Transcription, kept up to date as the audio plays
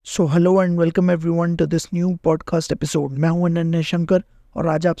So hello and welcome everyone to this new podcast episode. मैं हूं अनन्य शंकर और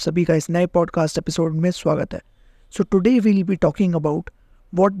आज आप सभी का इस नए पॉडकास्ट एपिसोड में स्वागत है। So today we will be talking about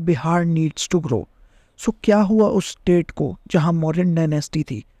what Bihar needs to grow. सो क्या हुआ उस स्टेट को जहां मौर्यन डायनेस्टी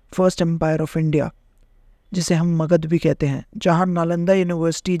थी, फर्स्ट एम्पायर ऑफ इंडिया जिसे हम मगध भी कहते हैं, जहां नालंदा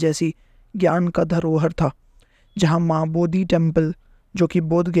यूनिवर्सिटी जैसी ज्ञान का धरोहर था, जहां माँ बोधि टेम्पल जो कि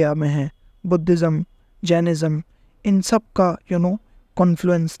बोध गया में है, बुद्धिज़्म, जैनिज़्म, इन सब का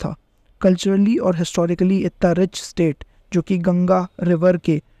कॉन्फ्लुएंस था। कल्चरली और हिस्टोरिकली इतना रिच स्टेट जो कि गंगा रिवर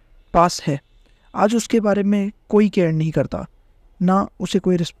के पास है, आज उसके बारे में कोई केयर नहीं करता, ना उसे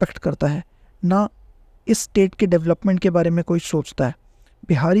कोई रिस्पेक्ट करता है, ना इस स्टेट के डेवलपमेंट के बारे में कोई सोचता है।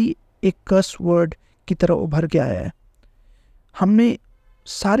 बिहारी एक कर्स वर्ड की तरह उभर के आया है। हमने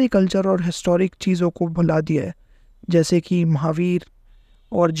सारे कल्चर और हिस्टोरिक चीज़ों को भुला दिया है, जैसे कि महावीर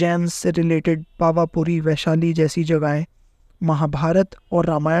और जैन से रिलेटेड पावापुरी, वैशाली जैसी जगहें, महाभारत और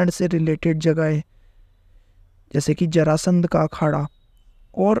रामायण से रिलेटेड जगहें जैसे कि जरासंध का अखाड़ा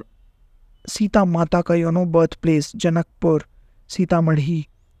और सीता माता का बर्थ प्लेस जनकपुर, सीतामढ़ी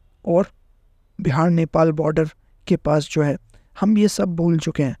और बिहार नेपाल बॉर्डर के पास जो है, हम ये सब भूल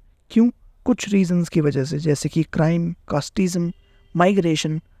चुके हैं। क्यों? कुछ रीजंस की वजह से, जैसे कि crime, casteism,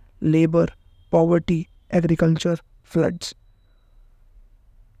 migration, labour, poverty, agriculture, floods.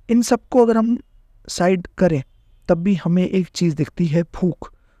 इन सब को अगर हम साइड करें तब भी हमें एक चीज़ दिखती है,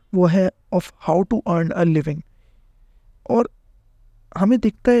 भूख। वो है of how to earn a living. और हमें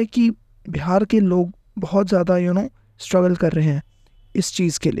दिखता है कि बिहार के लोग बहुत ज़्यादा स्ट्रगल कर रहे हैं इस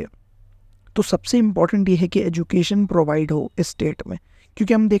चीज़ के लिए। तो सबसे इम्पॉर्टेंट ये है कि एजुकेशन प्रोवाइड हो इस स्टेट में,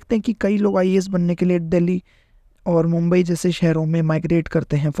 क्योंकि हम देखते हैं कि कई लोग आईएएस बनने के लिए दिल्ली और मुंबई जैसे शहरों में माइग्रेट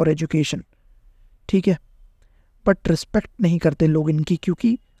करते हैं फॉर एजुकेशन, ठीक है, बट रिस्पेक्ट नहीं करते लोग इनकी,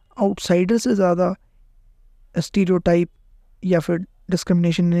 क्योंकि आउटसाइडर से ज़्यादा स्टीरियोटाइप या फिर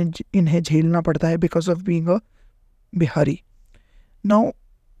डिस्क्रिमिनेशन इन्हें झेलना पड़ता है because of being a Bihari. Now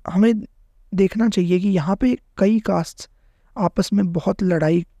हमें देखना चाहिए कि यहाँ पे कई कास्ट आपस में बहुत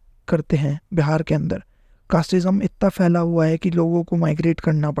लड़ाई करते हैं। बिहार के अंदर कास्टिज्म इतना फैला हुआ है कि लोगों को माइग्रेट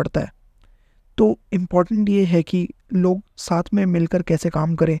करना पड़ता है। तो इम्पॉर्टेंट ये है कि लोग साथ में मिलकर कैसे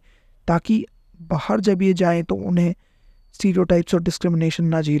काम करें ताकि बाहर जब ये जाएं तो उन्हें स्टीरियोटाइप्स और डिस्क्रिमिनेशन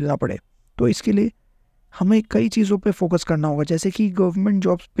ना झेलना पड़े। तो इसके लिए हमें कई चीज़ों पे फोकस करना होगा, जैसे कि गवर्नमेंट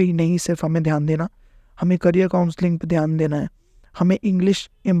जॉब्स पे ही नहीं सिर्फ हमें ध्यान देना, हमें करियर काउंसलिंग पे ध्यान देना है, हमें इंग्लिश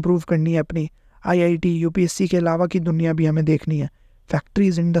इम्प्रूव करनी है अपनी, आईआईटी यूपीएससी के अलावा की दुनिया भी हमें देखनी है,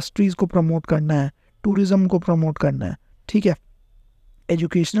 फैक्ट्रीज इंडस्ट्रीज़ को प्रमोट करना है, टूरिज़्म को प्रमोट करना है, ठीक है,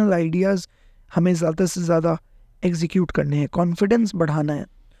 एजुकेशनल आइडियाज़ हमें ज़्यादा से ज़्यादा एग्जीक्यूट करने हैं, कॉन्फिडेंस बढ़ाना है।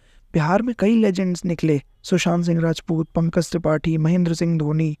 बिहार में कई लेजेंड्स निकले, Sushant Singh Rajput, Pankaj Tripathi, Mahendra Singh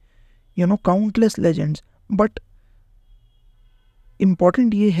Dhoni, countless legends. But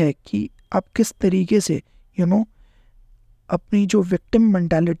important ये है कि आप किस तरीके से अपनी जो विक्टिम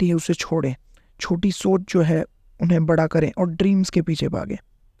मेंटालिटी है उसे छोड़ें, छोटी सोच जो है उन्हें बड़ा करें और ड्रीम्स के पीछे भागें।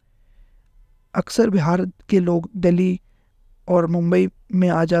 अक्सर बिहार के लोग दिल्ली और मुंबई में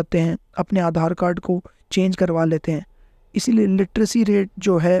आ जाते हैं, अपने आधार कार्ड को चेंज करवा लेते हैं, इसीलिए लिटरेसी रेट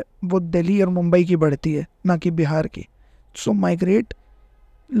जो है वो दिल्ली और मुंबई की बढ़ती है, ना कि बिहार की। सो माइग्रेट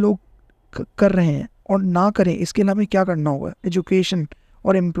लोग कर रहे हैं और ना करें, इसके लिए हमें क्या करना होगा? एजुकेशन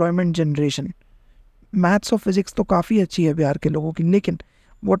और एम्प्लॉयमेंट जनरेशन। मैथ्स और फिजिक्स तो काफ़ी अच्छी है बिहार के लोगों की, लेकिन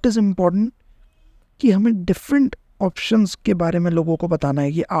व्हाट इज़ इम्पॉर्टेंट कि हमें डिफरेंट ऑप्शंस के बारे में लोगों को बताना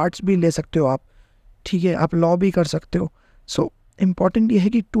है। ये आर्ट्स भी ले सकते हो आप, ठीक है, आप लॉ भी कर सकते हो। सो इम्पॉर्टेंट ये है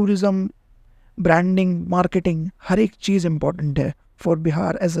कि टूरिज़्म, ब्रांडिंग, मार्केटिंग, हर एक चीज़ इम्पॉर्टेंट है for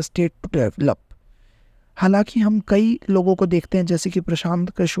Bihar as a state to develop. हालांकि हम कई लोगों को देखते हैं, जैसे कि प्रशांत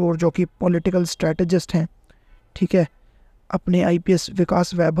किशोर जो कि पॉलिटिकल स्ट्रेटजिस्ट हैं, ठीक है, अपने आईपीएस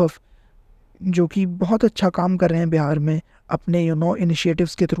विकास वैभव जो कि बहुत अच्छा काम कर रहे हैं बिहार में अपने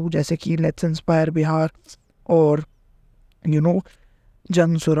इनिशिएटिव्स के थ्रू, जैसे कि लेट्स इंस्पायर बिहार और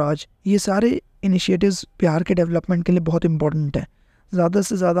जन स्वराज। ये सारे इनिशिएटिव्स बिहार के डेवलपमेंट के लिए बहुत इंपॉर्टेंट है। ज़्यादा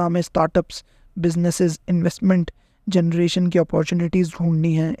से ज़्यादा हमें स्टार्टअप्स, बिजनेसेस, इन्वेस्टमेंट जनरेशन की अपॉर्चुनिटीज़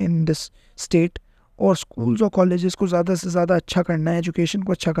ढूंढनी है इन दिस स्टेट, और स्कूल्स और कॉलेजेस को ज़्यादा से ज़्यादा अच्छा करना है, एजुकेशन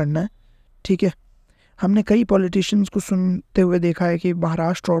को अच्छा करना है, ठीक है। हमने कई पॉलिटिशियंस को सुनते हुए देखा है कि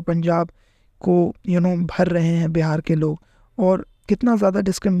महाराष्ट्र और पंजाब को भर रहे हैं बिहार के लोग, और कितना ज़्यादा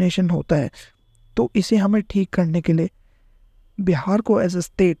डिस्क्रिमिनेशन होता है। तो इसे हमें ठीक करने के लिए बिहार को एज अ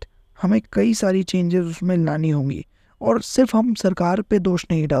स्टेट हमें कई सारी चेंजेस उसमें लानी होंगी, और सिर्फ हम सरकार पे दोष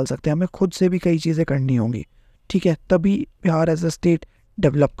नहीं डाल सकते, हमें खुद से भी कई चीज़ें करनी होंगी, ठीक है, तभी Bihar as a state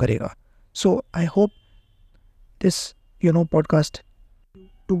develop करेगा। So I hope this podcast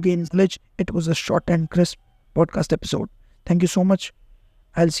to gain knowledge. It was a short and crisp podcast episode. Thank you so much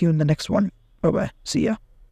I'll see you in the next one. Bye bye. See ya.